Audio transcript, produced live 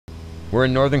We're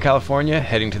in Northern California,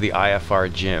 heading to the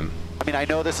IFR gym. I mean, I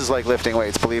know this is like lifting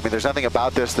weights, believe me, there's nothing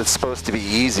about this that's supposed to be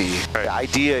easy. Right. The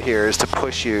idea here is to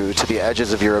push you to the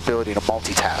edges of your ability to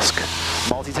multitask.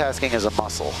 Multitasking is a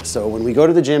muscle. So when we go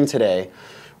to the gym today,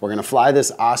 we're gonna fly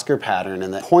this Oscar pattern,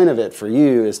 and the point of it for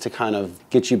you is to kind of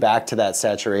get you back to that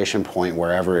saturation point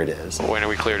wherever it is. When are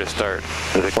we clear to start?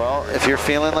 Well, if you're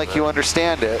feeling like you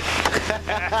understand it,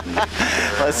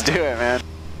 let's do it, man.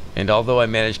 And although I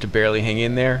managed to barely hang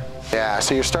in there, yeah,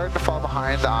 so you're starting to fall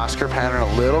behind the Oscar pattern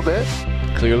a little bit.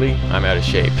 Clearly, I'm out of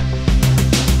shape.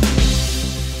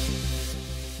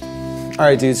 All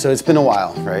right, dude, so it's been a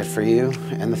while, right, for you?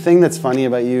 And the thing that's funny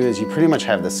about you is you pretty much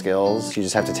have the skills. You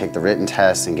just have to take the written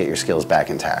test and get your skills back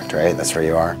intact, right? That's where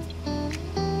you are.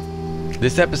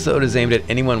 This episode is aimed at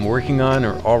anyone working on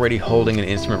or already holding an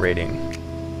instrument rating.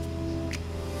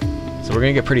 So we're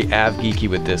gonna get pretty av-geeky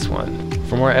with this one.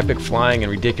 For more epic flying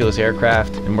and ridiculous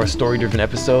aircraft and more story-driven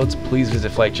episodes, please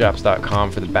visit flightshops.com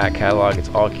for the back catalog. It's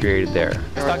all curated there.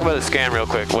 Let's talk about the scan real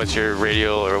quick. What's your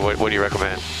radial, or what do you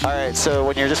recommend? All right, so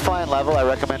when you're just flying level, I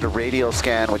recommend a radial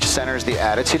scan, which centers the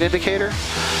attitude indicator.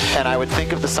 And I would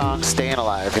think of the song Staying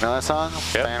Alive. You know that song?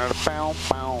 Yep.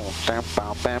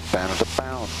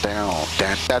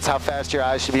 That's how fast your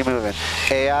eyes should be moving.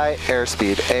 AI,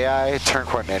 airspeed. AI, turn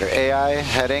coordinator. AI,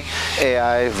 heading.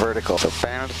 AI, vertical. So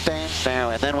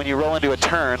and then when you roll into a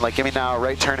turn, like give me now a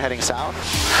right turn heading south,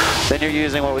 then you're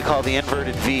using what we call the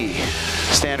inverted V.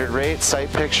 Standard rate,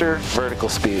 sight picture, vertical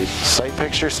speed. Sight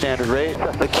picture, standard rate.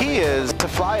 The key is to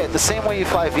fly it the same way you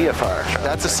fly VFR.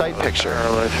 That's a sight picture.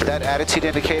 That attitude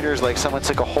indicator is like someone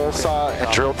took a hole saw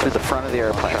and drilled through the front of the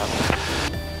airplane.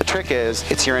 The trick is,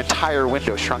 it's your entire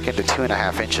window shrunk into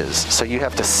 2.5 inches, so you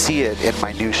have to see it in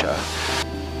minutia.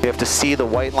 You have to see the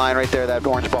white line right there, that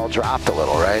orange ball dropped a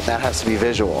little, right? That has to be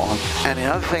visual. And the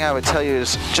other thing I would tell you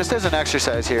is, just as an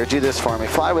exercise here, do this for me.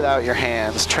 Fly without your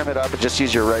hands, trim it up, and just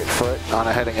use your right foot on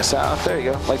a heading of south. There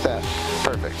you go, like that.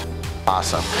 Perfect.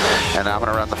 Awesome. And now I'm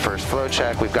gonna run the first flow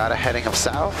check. We've got a heading of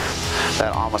south.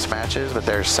 That almost matches, but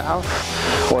there's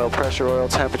south. Oil pressure, oil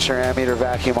temperature, ammeter,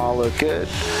 vacuum, all look good.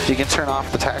 You can turn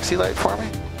off the taxi light for me.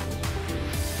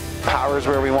 Power's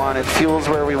where we want it, fuel's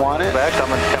where we want it,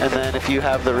 and then if you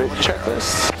have the written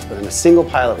checklist. But in a single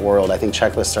pilot world, I think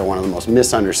checklists are one of the most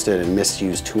misunderstood and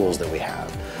misused tools that we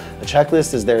have. The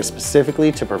checklist is there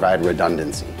specifically to provide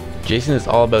redundancy. Jason is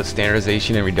all about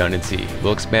standardization and redundancy.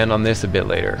 We'll expand on this a bit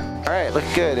later. All right,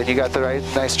 looking good, and you got the right,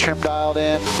 nice trim dialed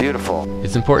in, beautiful.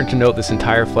 It's important to note this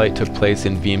entire flight took place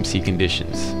in VMC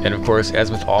conditions. And of course,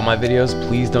 as with all my videos,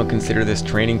 please don't consider this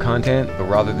training content, but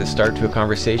rather the start to a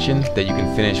conversation that you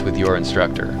can finish with your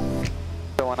instructor.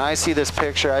 So when I see this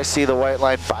picture, I see the white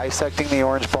line bisecting the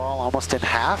orange ball almost in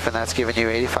half, and that's giving you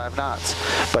 85 knots.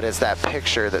 But it's that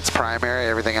picture that's primary,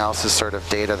 everything else is sort of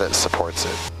data that supports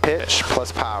it. Pitch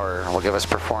plus power will give us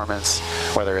performance,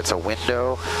 whether it's a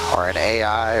window or an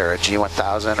AI or a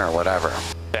G1000 or whatever.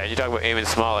 Yeah, you talk about aiming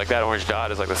small, like that orange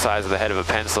dot is like the size of the head of a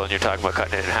pencil, and you're talking about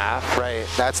cutting it in half. Right,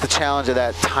 that's the challenge of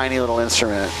that tiny little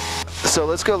instrument. So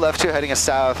let's go left to heading of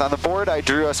south. On the board, I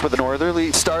drew us with a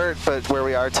northerly start, but where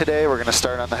we are today, we're gonna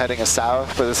start on the heading of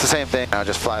south, but it's the same thing. Now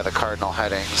just fly the cardinal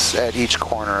headings at each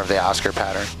corner of the Oscar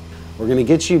pattern. We're gonna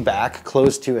get you back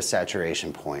close to a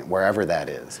saturation point, wherever that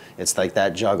is. It's like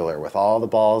that juggler with all the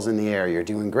balls in the air. You're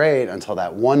doing great until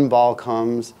that one ball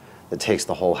comes that takes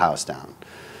the whole house down.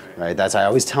 Right? That's, I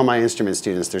always tell my instrument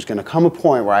students, there's gonna come a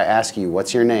point where I ask you,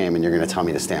 what's your name? And you're gonna tell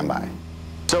me to stand by.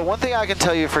 So one thing I can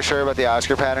tell you for sure about the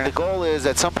Oscar pattern, the goal is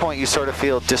at some point you sort of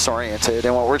feel disoriented,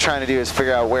 and what we're trying to do is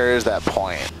figure out where is that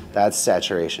point. That's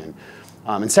saturation.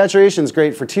 And saturation is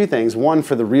great for two things. One,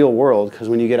 for the real world, because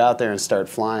when you get out there and start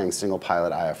flying single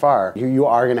pilot IFR, you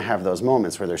are going to have those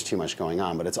moments where there's too much going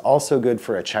on. But it's also good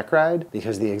for a check ride,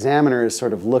 because the examiner is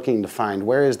sort of looking to find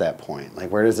where is that point? Like,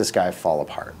 where does this guy fall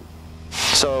apart?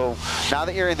 So now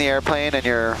that you're in the airplane and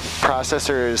your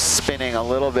processor is spinning a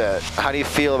little bit, how do you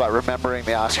feel about remembering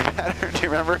the Oscar pattern? Do you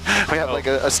remember? We have like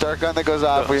a start gun that goes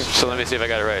off. So let me see if I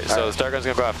got it right. So the start gun's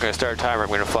gonna go off. I'm gonna start a timer. I'm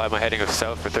gonna fly my heading of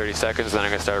south for 30 seconds. Then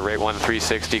I'm gonna start rate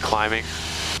 1-360 climbing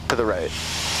to the right.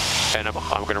 And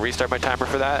I'm gonna restart my timer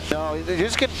for that. No, you're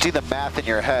just gonna do the math in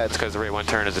your head. Because the rate 1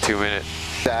 turn is a 2-minute.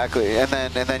 Exactly, and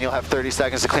then you'll have 30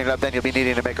 seconds to clean it up. Then you'll be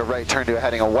needing to make a right turn to a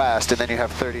heading of west, and then you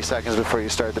have 30 seconds before you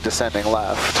start the descending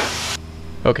left.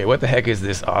 Okay, what the heck is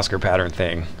this Oscar pattern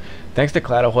thing? Thanks to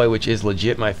CloudAhoy, which is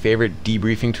legit my favorite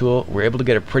debriefing tool, we're able to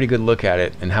get a pretty good look at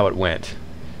it and how it went.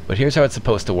 But here's how it's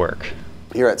supposed to work.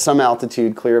 You're at some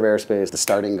altitude, clear of airspace, the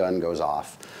starting gun goes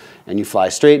off, and you fly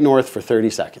straight north for 30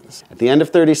 seconds. At the end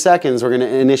of 30 seconds, we're going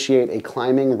to initiate a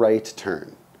climbing right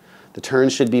turn. The turn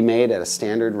should be made at a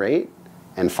standard rate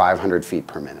and 500 feet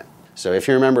per minute. So if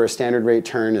you remember, a standard rate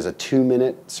turn is a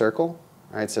 2-minute circle.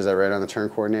 Right, it says that right on the turn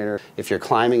coordinator. If you're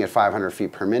climbing at 500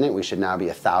 feet per minute, we should now be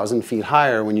 1,000 feet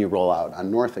higher when you roll out on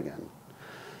north again.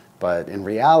 But in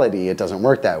reality, it doesn't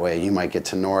work that way. You might get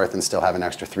to north and still have an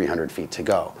extra 300 feet to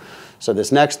go. So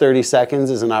this next 30 seconds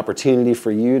is an opportunity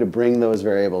for you to bring those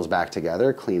variables back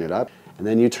together, clean it up, and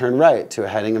then you turn right to a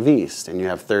heading of east, and you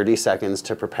have 30 seconds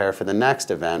to prepare for the next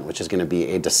event, which is going to be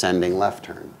a descending left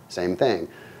turn. Same thing.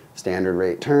 Standard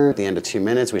rate turn. At the end of 2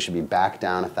 minutes, we should be back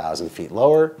down 1,000 feet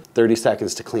lower. 30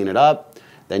 seconds to clean it up.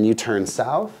 Then you turn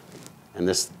south, and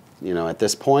this, at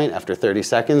this point, after 30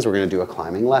 seconds, we're going to do a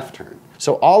climbing left turn.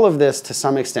 So all of this, to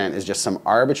some extent, is just some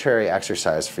arbitrary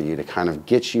exercise for you to kind of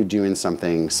get you doing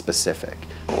something specific.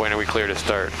 When are we clear to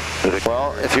start?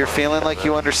 Well, if you're feeling like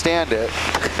you understand it,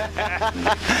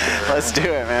 let's do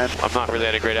it, man. I'm not really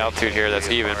at a great altitude here that's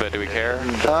even, but do we care?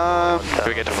 Do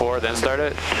we get to 4, then start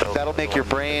it? That'll make your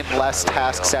brain less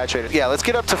task saturated. Yeah, let's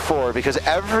get up to 4, because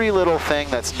every little thing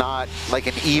that's not like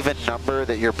an even number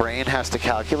that your brain has to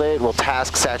calculate will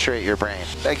task saturate your brain.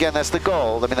 Again, that's the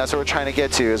goal. I mean, that's what we're trying to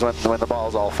get to, is when the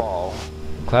balls all fall.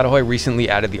 CloudAhoy recently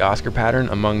added the Oscar pattern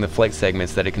among the flight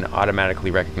segments that it can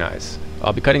automatically recognize.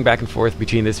 I'll be cutting back and forth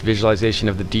between this visualization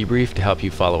of the debrief to help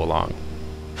you follow along.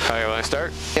 Alright, want to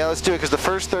start? Yeah, let's do it, because the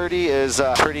first 30 is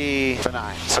pretty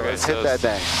benign. So let's hit that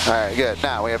thing. Alright, good.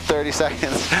 Now, we have 30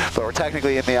 seconds, but we're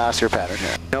technically in the Oscar pattern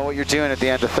here. You know what you're doing at the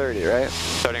end of 30, right?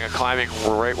 Starting a climbing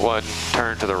right one,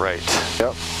 turn to the right.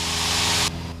 Yep.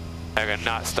 I'm going to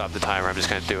not stop the timer, I'm just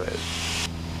going to do it.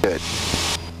 Good.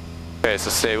 Okay,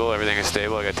 so stable, everything is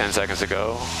stable. I got 10 seconds to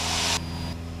go.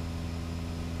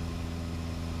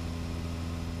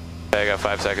 Okay, I got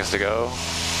 5 seconds to go.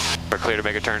 We're clear to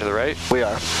make a turn to the right? We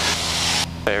are.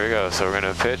 There we go. So we're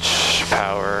going to pitch,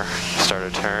 power, start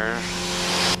a turn,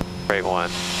 rate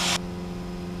 1.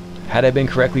 Had I been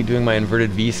correctly doing my inverted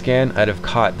V scan, I'd have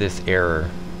caught this error.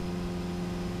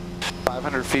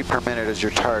 500 feet per minute is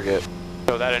your target.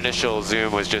 So that initial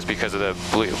zoom was just because of the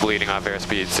bleeding off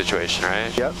airspeed situation,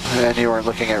 right? Yep, and you weren't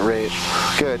looking at rate.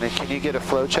 Good, and can you get a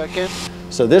flow check in?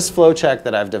 So this flow check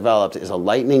that I've developed is a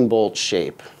lightning bolt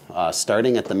shape,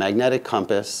 starting at the magnetic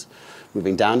compass,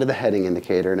 moving down to the heading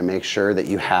indicator to make sure that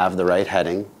you have the right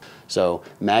heading. So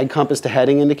mag compass to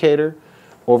heading indicator,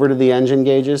 over to the engine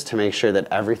gauges to make sure that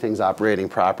everything's operating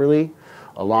properly,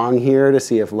 along here to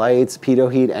see if lights,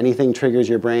 pitot heat, anything triggers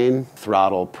your brain,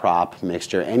 throttle, prop,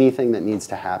 mixture, anything that needs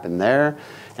to happen there,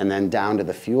 and then down to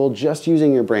the fuel, just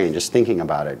using your brain, just thinking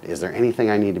about it. Is there anything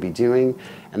I need to be doing?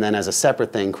 And then as a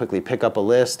separate thing, quickly pick up a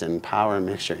list and power,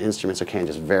 mixture, instruments, okay, and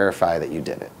just verify that you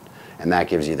did it. And that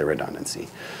gives you the redundancy.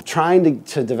 Trying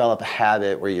to develop a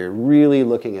habit where you're really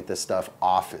looking at this stuff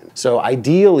often. So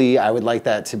ideally, I would like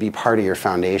that to be part of your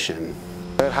foundation.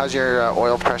 Good. How's your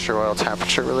oil pressure, oil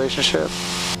temperature relationship?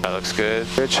 That looks good.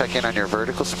 Good. Check in on your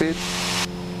vertical speed.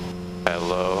 At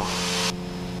low.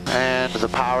 And the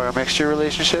power mixture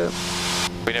relationship?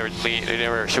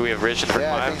 Should we have ridge for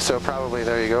Yeah, climb? I think so, probably.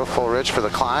 There you go, full ridge for the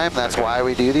climb. That's why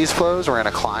we do these flows. We're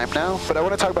gonna climb now. But I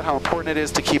wanna talk about how important it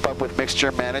is to keep up with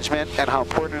mixture management and how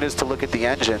important it is to look at the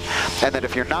engine. And that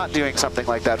if you're not doing something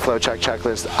like that flow check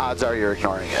checklist, odds are you're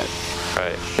ignoring it.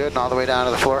 Right. Good, and all the way down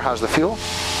to the floor, how's the fuel?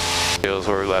 Feels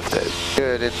where we left it.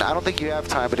 Good, and I don't think you have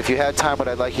time, but if you had time, what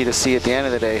I'd like you to see at the end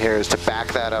of the day here is to back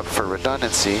that up for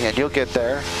redundancy, and you'll get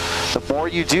there. The more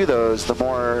you do those, the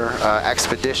more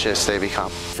expeditious they become.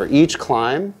 For each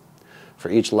climb, for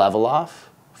each level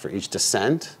off, for each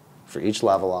descent, for each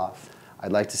level off,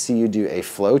 I'd like to see you do a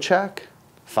flow check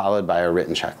followed by a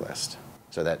written checklist.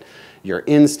 So that your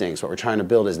instincts, what we're trying to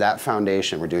build is that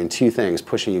foundation. We're doing two things,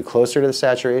 pushing you closer to the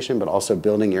saturation, but also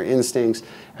building your instincts.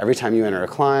 Every time you enter a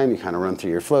climb, you kind of run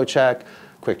through your flow check,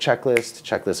 quick checklist,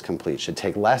 checklist complete. Should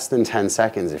take less than 10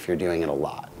 seconds if you're doing it a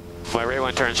lot. My rate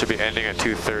 1 turn should be ending at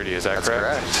 230, is that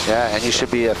correct? That's correct. Yeah, and you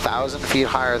should be 1,000 feet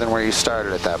higher than where you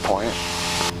started at that point.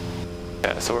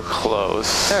 Yeah, so we're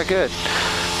close. Yeah, good.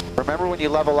 Remember when you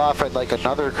level off at like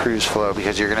another cruise flow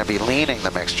because you're going to be leaning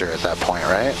the mixture at that point,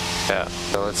 right? Yeah.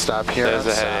 So let's stop here. There's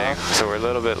the heading. So we're a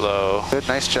little bit low. Good,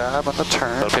 nice job on the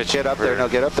turn. Get up there, no,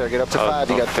 get up there, get up to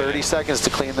 5. You got 30 okay. seconds to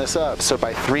clean this up. So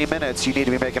by 3 minutes, you need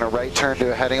to be making a right turn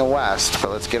to a heading west.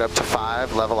 But let's get up to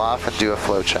 5, level off, and do a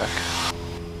flow check.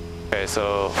 Okay,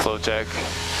 so flow check.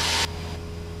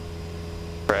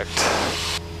 Correct.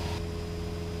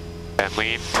 And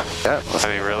lean. Yeah. I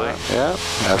mean, really? Yeah,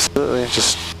 absolutely.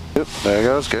 Just, oop, there it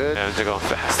goes, good. And they're going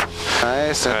fast.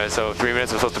 Nice. All right, so 3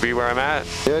 minutes is supposed to be where I'm at.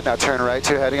 Good, now turn right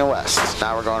to heading west.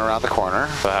 Now we're going around the corner.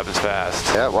 So it happens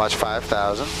fast. Yeah, watch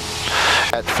 5,000.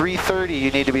 At 3:30,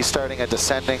 you need to be starting a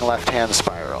descending left-hand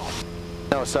spiral.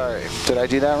 No, sorry. Did I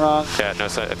do that wrong? Yeah, no,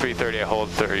 so at 3:30 I hold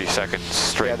 30 seconds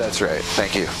straight. Yeah, that's right.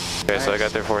 Thank you. Okay, Nice. so I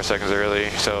got there 4 seconds early.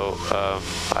 So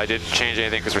I didn't change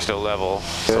anything because we're still level.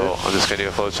 Good. So I'm just gonna do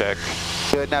a flow check.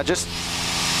 Good. Now, just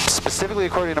specifically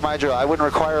according to my drill, I wouldn't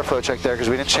require a flow check there because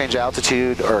we didn't change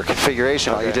altitude or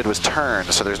configuration. All you did was turn.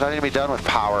 So there's nothing to be done with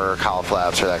power or cowl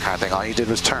flaps or that kind of thing. All you did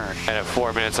was turn. And at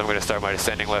 4 minutes, I'm gonna start my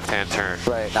descending left-hand turn.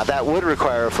 Right. Now, that would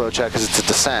require a flow check because it's a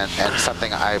descent and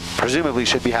something I presumably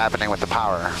should be happening with the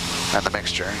power and the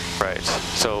mixture. Right.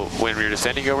 So when you're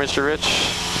descending over, Mr.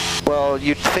 Rich? Well,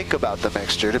 you'd think about the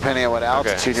mixture depending on what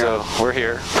altitude Okay, you're so on. we're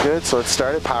here. Good. So let's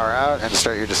start it, power out, and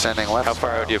start your descending left. How far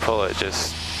spiral. out do you pull it?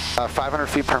 Just 500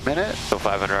 feet per minute. so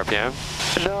 500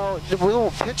 RPM? No,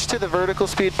 we'll pitch to the vertical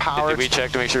speed power. Did we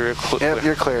check to make sure you're clear? Yep,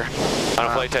 you're clear. On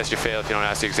a flight test, you fail if you don't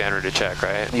ask the examiner to check,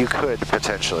 right? You could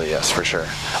potentially, yes, for sure.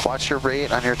 Watch your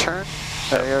rate on your turn.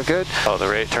 There you go, good. Oh, the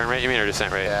rate, turn rate, you mean, or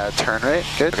descent rate? Yeah, turn rate,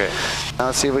 good. Okay. Now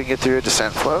let's see if we can get through a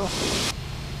descent flow.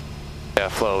 Yeah,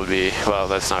 flow would be, well,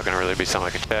 that's not going to really be something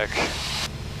I can check.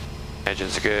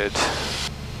 Engine's good.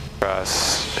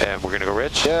 Cross, and we're going to go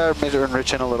rich? Yeah, maybe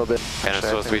enrich in a little bit. And I'm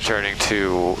supposed to be turning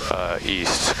to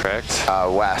east, correct?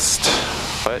 West.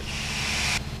 What?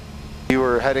 You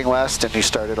were heading west and you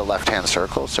started a left-hand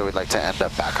circle, so we'd like to end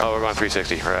up back up. Oh, we're going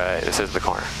 360, right, this is the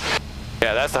corner.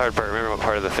 Yeah, that's the hard part. Remember what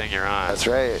part of the thing you're on. That's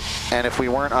right. And if we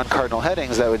weren't on cardinal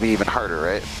headings, that would be even harder,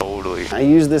 right? Totally. I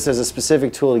use this as a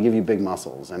specific tool to give you big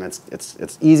muscles, and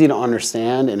it's easy to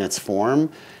understand in its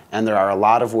form, and there are a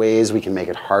lot of ways we can make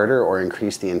it harder or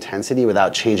increase the intensity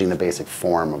without changing the basic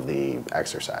form of the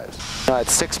exercise. At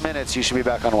 6 minutes, you should be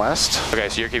back on west. Okay,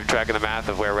 so you're keeping track of the math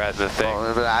of where we're at in the thing.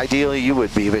 Well, ideally, you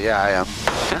would be, but yeah, I am.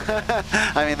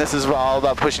 I mean, this is all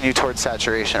about pushing you towards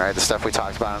saturation, right? The stuff we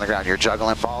talked about on the ground. You're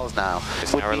juggling balls now.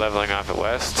 So now we're leveling off at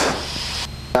west.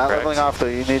 Not Correct. leveling off, though.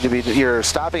 You need to be, you're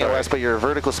stopping at west, but your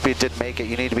vertical speed didn't make it.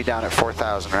 You need to be down at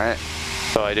 4,000, right?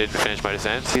 So I didn't finish my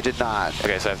descent? You did not.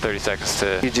 Okay, so I have 30 seconds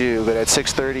to... You do, but at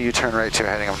 6:30, you turn right to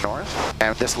heading up north.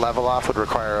 And this level off would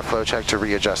require a flow check to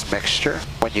readjust mixture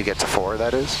when you get to 4,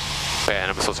 that is. Yeah,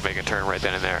 and I'm supposed to make a turn right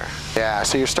then and there. Yeah,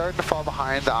 so you're starting to fall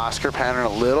behind the Oscar pattern a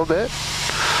little bit.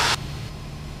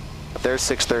 There's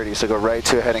 6:30, so go right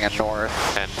to heading at north.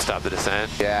 And stop the descent?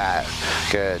 Yeah,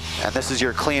 good. And this is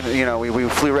your clean, you know, we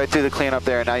flew right through the cleanup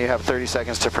there, and now you have 30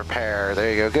 seconds to prepare. There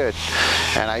you go, good.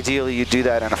 And ideally, you do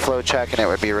that in a flow check, and it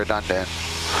would be redundant.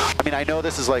 I mean, I know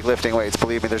this is like lifting weights,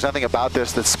 believe me, there's nothing about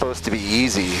this that's supposed to be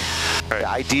easy. Right. The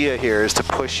idea here is to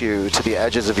push you to the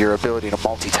edges of your ability to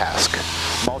multitask.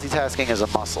 Multitasking is a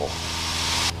muscle.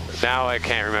 Now I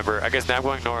can't remember. I guess now I'm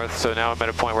going north, so now I'm at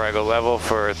a point where I go level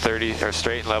for 30, or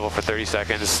straight and level for 30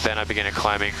 seconds, then I begin a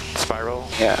climbing spiral.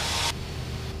 Yeah.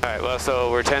 Alright, well,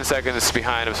 so we're 10 seconds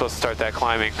behind. I'm supposed to start that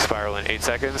climbing spiral in 8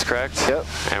 seconds, correct? Yep.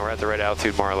 And we're at the right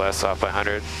altitude, more or less, off by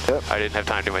 100. Yep. I didn't have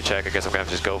time to do my check. I guess I'm going to have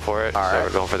to just go for it. All so right.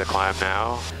 we're going for the climb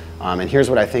now. And here's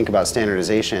what I think about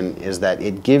standardization is that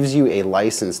it gives you a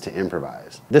license to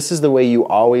improvise. This is the way you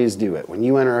always do it. When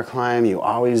you enter a climb, you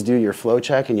always do your flow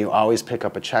check and you always pick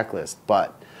up a checklist.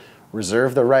 But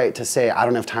reserve the right to say, I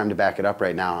don't have time to back it up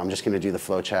right now. I'm just going to do the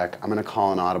flow check. I'm going to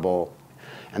call an audible.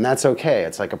 And that's okay.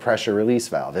 It's like a pressure release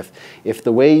valve. If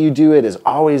the way you do it is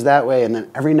always that way and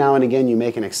then every now and again you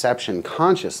make an exception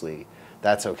consciously,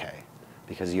 that's okay.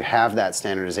 Because you have that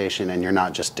standardization and you're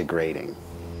not just degrading.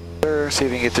 See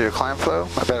if you can get through your climb flow.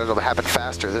 I bet it'll happen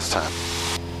faster this time.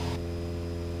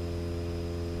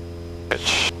 And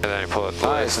then I pull it.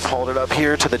 Nice, and hold it up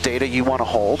here to the data you want to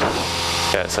hold.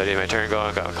 Yeah, so I did my turn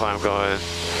going, got my climb going,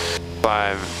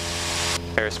 climb,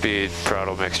 airspeed,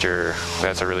 throttle mixture.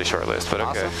 That's a really short list, but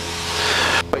okay.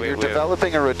 Awesome. But you're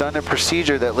developing a redundant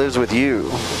procedure that lives with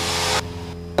you.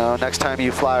 Next time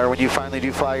you fly, or when you finally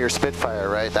do fly your Spitfire,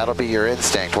 right? That'll be your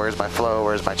instinct. Where's my flow?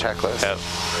 Where's my checklist? Yep.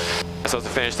 I'm supposed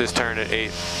to finish this turn at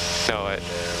 8, no, at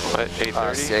what,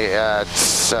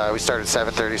 8:30? We started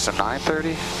 7:30, so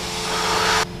 9:30.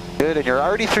 Good, and you're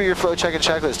already through your flow check and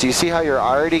checklist. Do you see how you're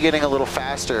already getting a little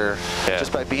faster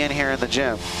just by being here in the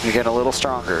gym? You're getting a little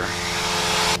stronger.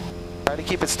 Try to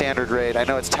keep it standard rate. I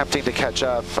know it's tempting to catch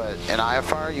up, but in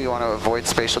IFR, you want to avoid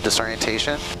spatial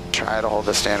disorientation. Try to hold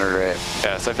the standard rate.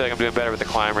 Yeah, so I feel like I'm doing better with the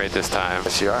climb rate this time.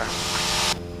 Yes, you are.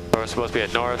 We're supposed to be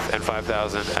at north and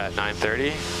 5,000 at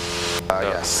 9:30.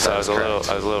 Yes, so I was a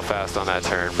little fast on that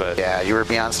turn, but yeah, you were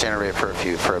beyond standard rate for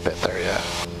a bit there. Yeah.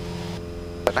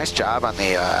 But nice job on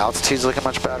the altitude's looking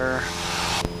much better.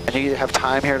 And you have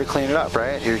time here to clean it up,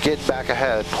 right? You're getting back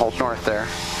ahead. Hold north there.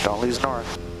 Don't lose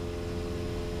north.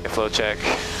 Flow check.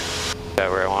 That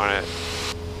where I want it.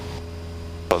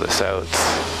 Pull this out.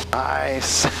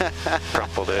 Nice.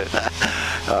 Crumpled it.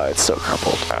 Oh, it's so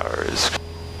crumpled. Power is.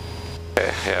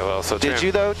 Okay. Yeah, well, so Did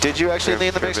you though? Did you actually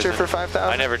lean the mixture for 5,000?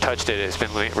 I never touched it. It's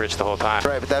been rich the whole time.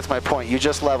 Right, but that's my point. You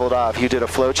just leveled off. You did a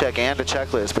flow check and a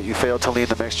checklist, but you failed to lean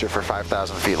the mixture for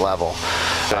 5,000 feet level.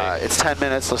 It's 10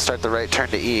 minutes. Let's start the right turn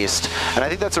to east. And I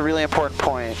think that's a really important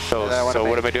point. So what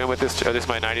am I doing with this? Oh, this is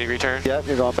my 90-degree turn? Yep,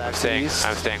 you're going back to east.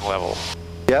 I'm staying level.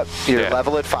 Yep, you're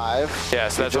level at 5. Yeah,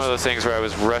 so that's one of those things where I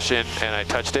was rushing and I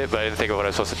touched it, but I didn't think of what I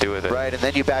was supposed to do with it. Right, and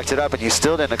then you backed it up and you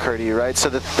still didn't occur to you, right? So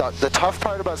the tough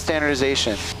part about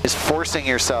standardization is forcing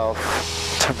yourself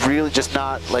to really just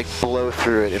not like blow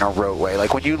through it in a rote way.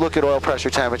 Like when you look at oil pressure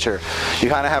temperature, you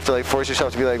kind of have to like force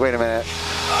yourself to be like, wait a minute,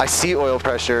 I see oil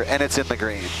pressure and it's in the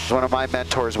green. One of my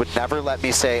mentors would never let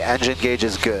me say engine gauge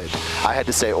is good. I had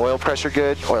to say oil pressure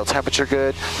good, oil temperature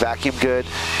good, vacuum good,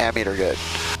 ammeter good.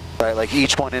 Right, like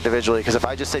each one individually, because if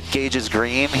I just said gauge is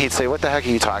green, he'd say, what the heck are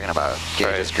you talking about?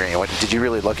 Gauge is green. Did you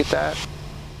really look at that?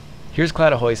 Here's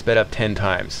CloudAhoy sped up 10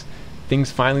 times.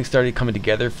 Things finally started coming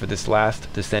together for this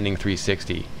last descending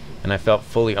 360, and I felt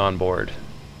fully on board.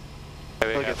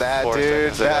 Look at that,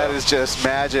 dude. That is just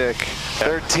magic.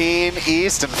 13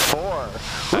 east and 4.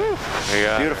 Woo.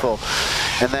 Beautiful.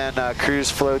 And then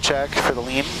cruise flow check for the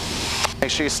lean. Make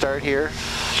sure you start here.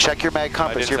 Check your mag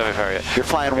compass. You're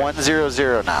flying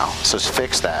 100 now, so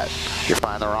fix that. You're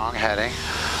flying the wrong heading.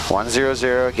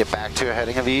 100, get back to a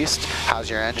heading of east. How's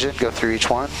your engine? Go through each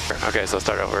one. Okay, so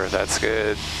start over. That's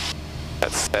good.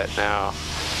 That's set now.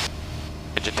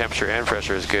 Engine temperature and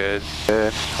pressure is good.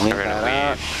 Good. Lean that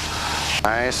out.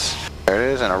 Nice. There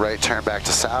it is, and a right turn back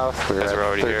to south. We're at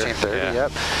 1330,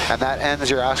 yep. And that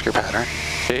ends your Oscar pattern.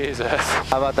 Jesus.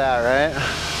 How about that, right?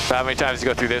 How many times do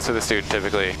you go through this with a student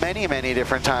typically? Many, many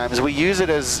different times. We use it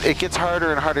as, it gets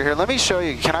harder and harder here. Let me show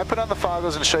you. Can I put on the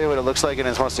foggles and show you what it looks like in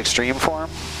its most extreme form?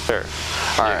 Sure.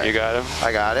 All right. You got him?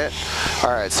 I got it. All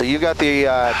right, so you got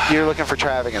the, you're looking for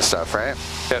traffic and stuff, right?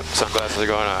 Yep, sunglasses are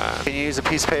going on. Can you use a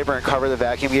piece of paper and cover the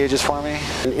vacuum gauges for me?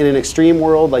 In an extreme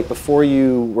world, like before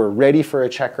you were ready for a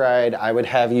check ride, I would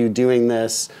have you doing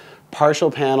this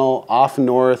partial panel off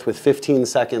north with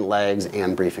 15-second legs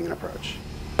and briefing and approach.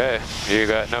 Okay, you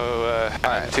got no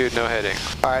altitude, no heading.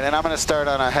 All right, and I'm going to start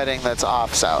on a heading that's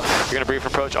off south. You're going to brief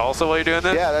approach also while you're doing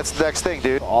this? Yeah, that's the next thing,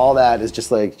 dude. All that is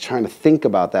just like trying to think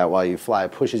about that while you fly.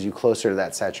 It pushes you closer to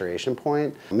that saturation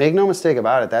point. Make no mistake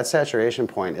about it, that saturation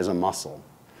point is a muscle.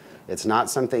 It's not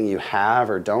something you have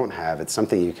or don't have, it's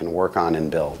something you can work on and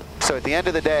build. So at the end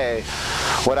of the day,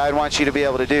 what I'd want you to be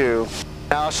able to do,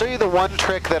 now I'll show you the one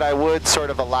trick that I would sort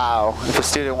of allow if a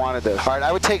student wanted this. All right,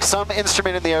 I would take some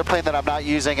instrument in the airplane that I'm not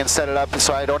using and set it up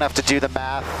so I don't have to do the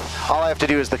math. All I have to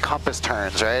do is the compass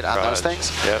turns, right, on those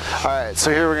things? Yep. All right,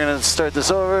 so here we're gonna start this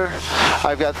over.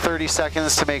 I've got 30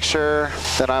 seconds to make sure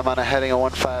that I'm on a heading of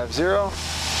 150.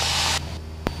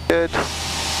 Good.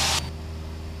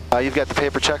 You've got the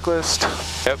paper checklist?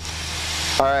 Yep.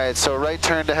 All right, so right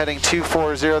turn to heading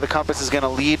 240. The compass is going to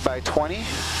lead by 20.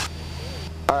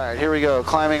 All right, here we go.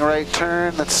 Climbing right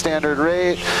turn, that's standard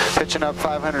rate. Pitching up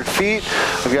 500 feet.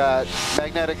 We've got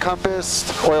magnetic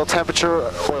compass, oil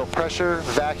temperature, oil pressure,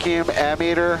 vacuum,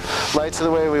 ammeter. Lights are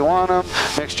the way we want them.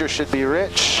 Mixture should be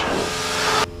rich.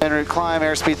 En route climb,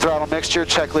 airspeed, throttle, mixture.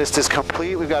 Checklist is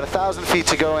complete. We've got 1,000 feet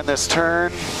to go in this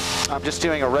turn. I'm just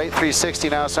doing a right 360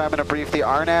 now, so I'm going to brief the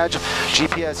RNAG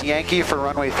GPS Yankee for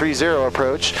runway 30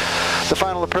 approach. The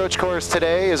final approach course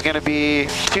today is going to be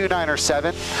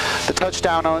 297. The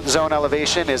touchdown zone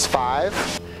elevation is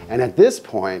 5. And at this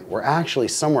point, we're actually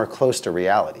somewhere close to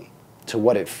reality, to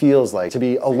what it feels like to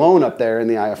be alone up there in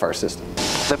the IFR system.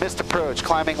 The missed approach,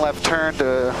 climbing left turn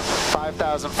to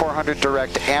 5,400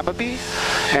 direct Amity,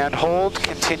 and hold,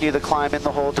 continue the climb in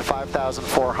the hold to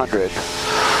 5,400.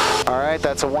 All right,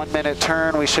 that's a 1-minute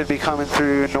turn. We should be coming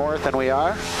through north, and we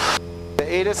are. The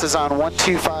ATIS is on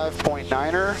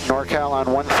 125.9er, NorCal on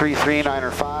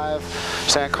 133.9er5,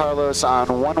 San Carlos on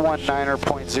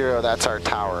 119.0, that's our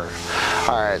tower.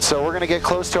 All right, so we're gonna get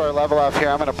close to our level off here.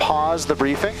 I'm gonna pause the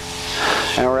briefing,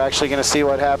 and we're actually gonna see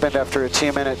what happened after a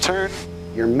 2-minute turn.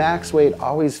 Your max weight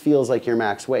always feels like your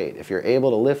max weight. If you're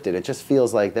able to lift it, it just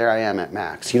feels like there I am at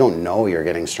max. You don't know you're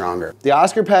getting stronger. The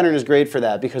Oscar pattern is great for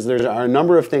that because there are a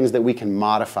number of things that we can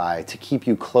modify to keep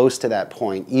you close to that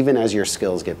point even as your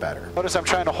skills get better. Notice I'm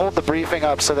trying to hold the briefing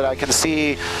up so that I can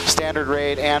see standard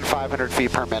rate and 500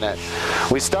 feet per minute.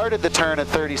 We started the turn at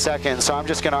 30 seconds, so I'm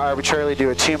just going to arbitrarily do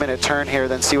a 2-minute turn here,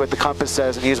 then see what the compass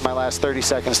says and use my last 30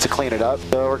 seconds to clean it up.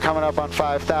 So we're coming up on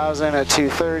 5,000 at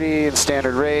 230 and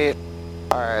standard rate.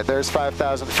 All right, there's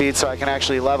 5,000 feet, so I can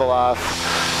actually level off.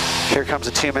 Here comes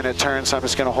a 2-minute turn, so I'm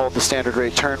just gonna hold the standard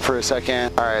rate turn for a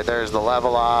second. All right, there's the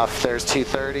level off. There's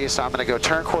 230, so I'm gonna go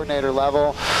turn coordinator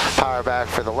level, power back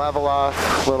for the level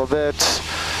off a little bit.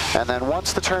 And then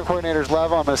once the turn coordinator's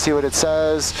level, I'm going to see what it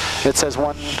says. It says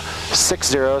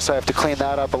 160, so I have to clean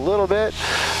that up a little bit.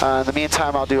 In the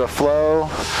meantime, I'll do a flow.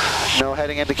 No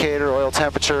heading indicator, oil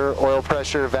temperature, oil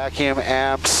pressure, vacuum,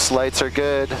 amps, lights are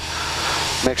good.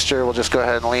 Mixture, we'll just go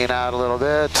ahead and lean out a little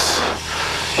bit.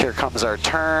 Here comes our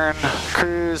turn,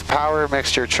 cruise, power,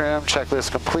 mixture, trim,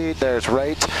 checklist complete. There's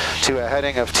right to a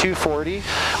heading of 240,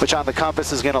 which on the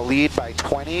compass is going to lead by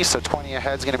 20. So 20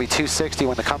 ahead is going to be 260.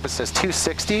 When the compass says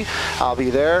 260, I'll be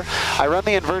there. I run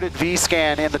the inverted V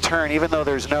scan in the turn, even though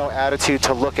there's no attitude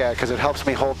to look at, because it helps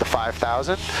me hold the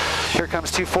 5,000. Here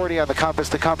comes 240 on the compass.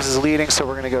 The compass is leading, so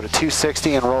we're going to go to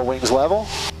 260 and roll wings level.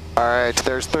 All right,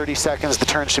 there's 30 seconds. The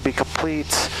turn should be complete,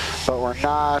 but we're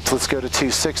not. Let's go to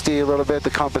 260 a little bit. The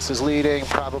compass is leading,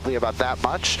 probably about that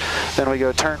much. Then we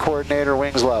go turn coordinator,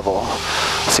 wings level.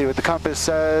 See what the compass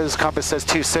says. Compass says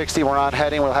 260. We're on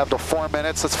heading. We'll have till 4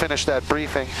 minutes. Let's finish that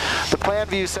briefing. The plan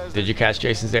view says... Did you catch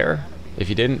Jason's error? If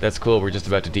you didn't, that's cool. We're just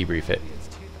about to debrief it.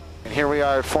 And here we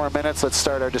are at 4 minutes. Let's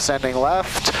start our descending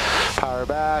left. Power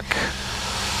back.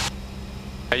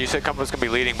 You said compass was going to be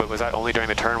leading, but was that only during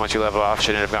the turn? Once you level off,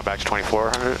 shouldn't it have gone back to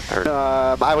 2400?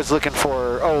 I was looking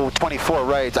for, 24,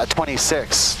 right,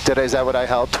 26. Is that what I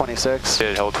held, 26?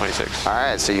 Did hold 26. All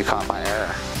right, so you caught my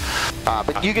error.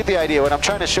 But you get the idea. What I'm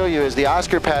trying to show you is the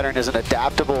Oscar pattern is an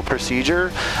adaptable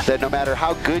procedure that no matter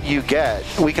how good you get,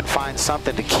 we can find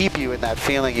something to keep you in that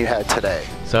feeling you had today.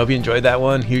 So I hope you enjoyed that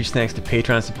one. Huge thanks to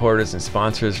Patreon supporters and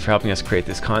sponsors for helping us create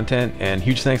this content, and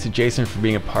huge thanks to Jason for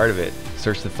being a part of it.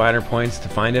 Search the finer points to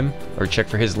find him, or check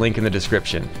for his link in the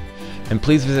description. And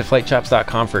please visit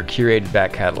flightchops.com for a curated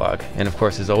back catalog. And of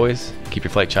course, as always, keep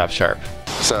your flight chops sharp.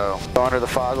 So, go under the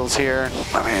fozzles here.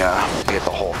 Let me get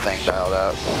the whole thing dialed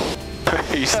up.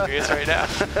 Are you serious right now?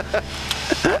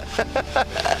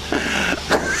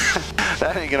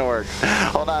 That ain't gonna work.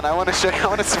 Hold on, I want to show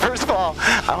you. First of all,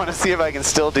 I want to see if I can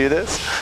still do this.